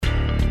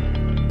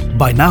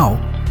By now,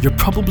 you're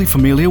probably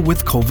familiar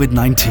with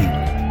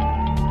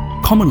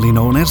COVID-19, commonly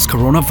known as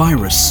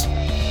coronavirus,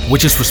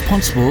 which is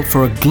responsible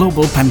for a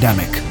global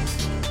pandemic.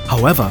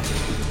 However,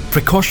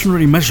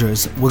 precautionary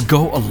measures will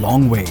go a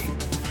long way.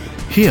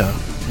 Here,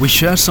 we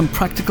share some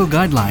practical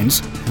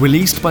guidelines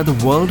released by the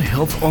World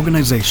Health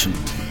Organization,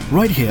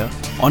 right here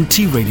on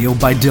Tea Radio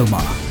by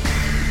Dilmah.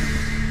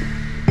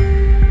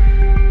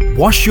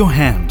 Wash your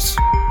hands.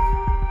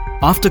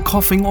 After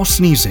coughing or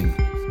sneezing,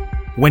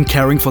 when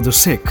caring for the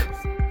sick,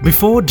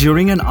 before,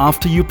 during and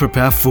after you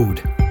prepare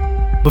food,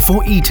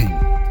 before eating,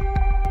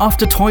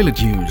 after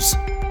toilet use,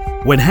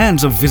 when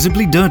hands are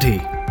visibly dirty,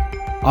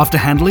 after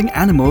handling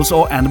animals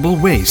or animal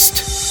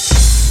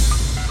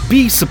waste.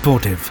 Be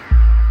supportive.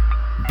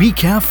 Be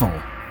careful.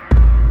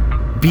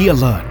 Be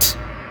alert.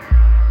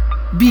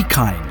 Be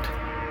kind.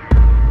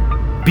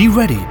 Be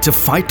ready to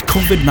fight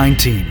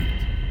COVID-19.